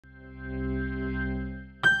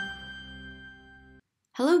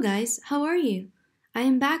Hello guys, how are you? I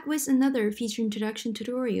am back with another feature introduction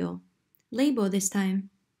tutorial. Label this time.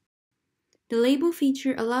 The label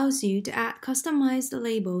feature allows you to add customized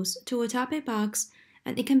labels to a topic box,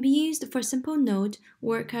 and it can be used for simple note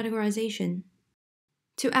or categorization.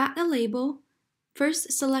 To add a label,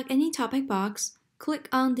 first select any topic box, click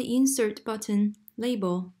on the Insert button,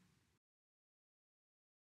 Label.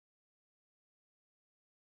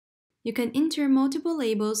 You can enter multiple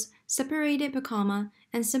labels separated by comma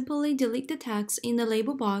and simply delete the text in the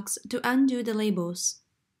label box to undo the labels.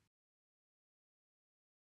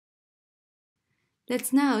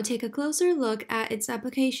 Let's now take a closer look at its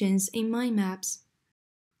applications in mind maps.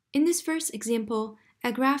 In this first example,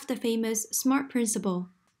 I graphed the famous SMART principle.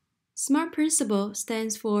 SMART principle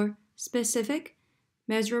stands for specific,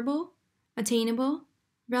 measurable, attainable,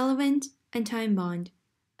 relevant, and time-bound,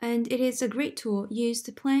 and it is a great tool used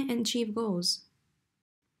to plan and achieve goals.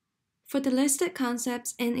 For the listed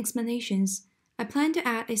concepts and explanations, I plan to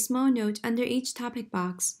add a small note under each topic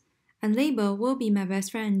box, and label will be my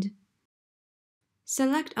best friend.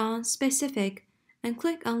 Select on Specific and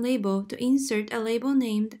click on Label to insert a label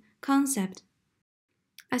named Concept.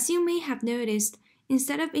 As you may have noticed,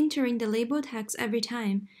 instead of entering the label text every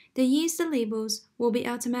time, the used labels will be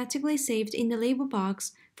automatically saved in the label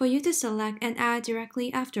box for you to select and add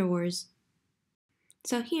directly afterwards.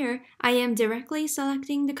 So here, I am directly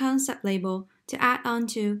selecting the concept label to add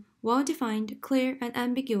onto well-defined, clear, and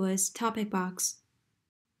ambiguous topic box.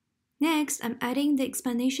 Next, I'm adding the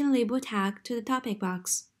explanation label tag to the topic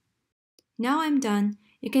box. Now I'm done.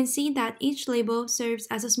 You can see that each label serves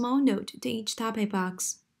as a small note to each topic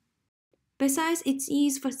box. Besides its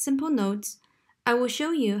use for simple notes, I will show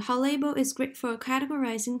you how label is great for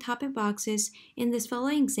categorizing topic boxes in this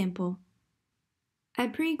following example. I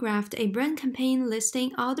pre-graphed a brand campaign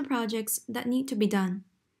listing all the projects that need to be done.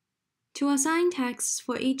 To assign tasks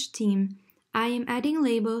for each team, I am adding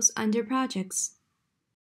labels under projects.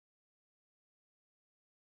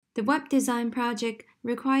 The web design project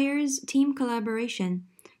requires team collaboration,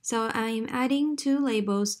 so I am adding 2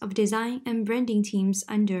 labels of design and branding teams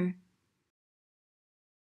under.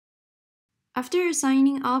 After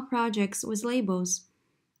assigning all projects with labels,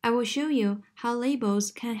 I will show you how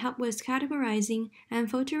labels can help with categorizing and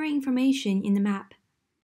filtering information in the map.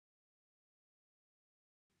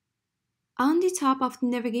 On the top of the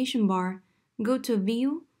navigation bar, go to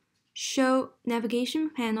View, Show Navigation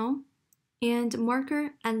Panel, and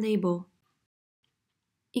Marker and Label.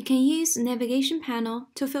 You can use the navigation panel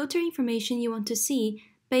to filter information you want to see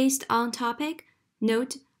based on topic,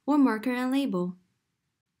 note, or marker and label.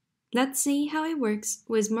 Let's see how it works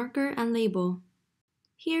with marker and label.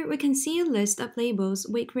 Here we can see a list of labels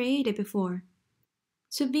we created before.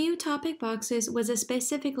 To view topic boxes with a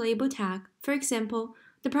specific label tag, for example,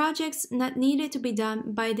 the projects not needed to be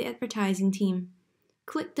done by the advertising team,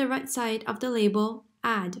 click the right side of the label,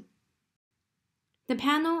 Add. The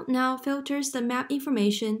panel now filters the map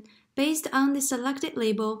information based on the selected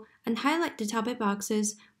label and highlight the topic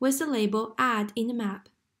boxes with the label Add in the map.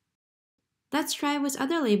 Let's try with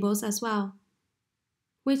other labels as well.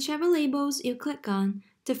 Whichever labels you click on,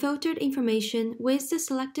 the filtered information with the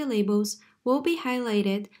selected labels will be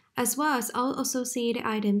highlighted as well as all associated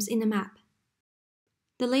items in the map.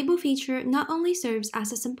 The label feature not only serves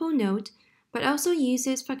as a simple note, but also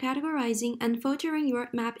uses for categorizing and filtering your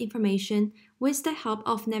map information with the help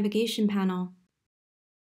of navigation panel.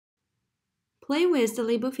 Play with the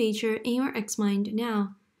label feature in your XMind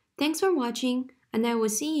now. Thanks for watching, and I will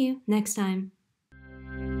see you next time.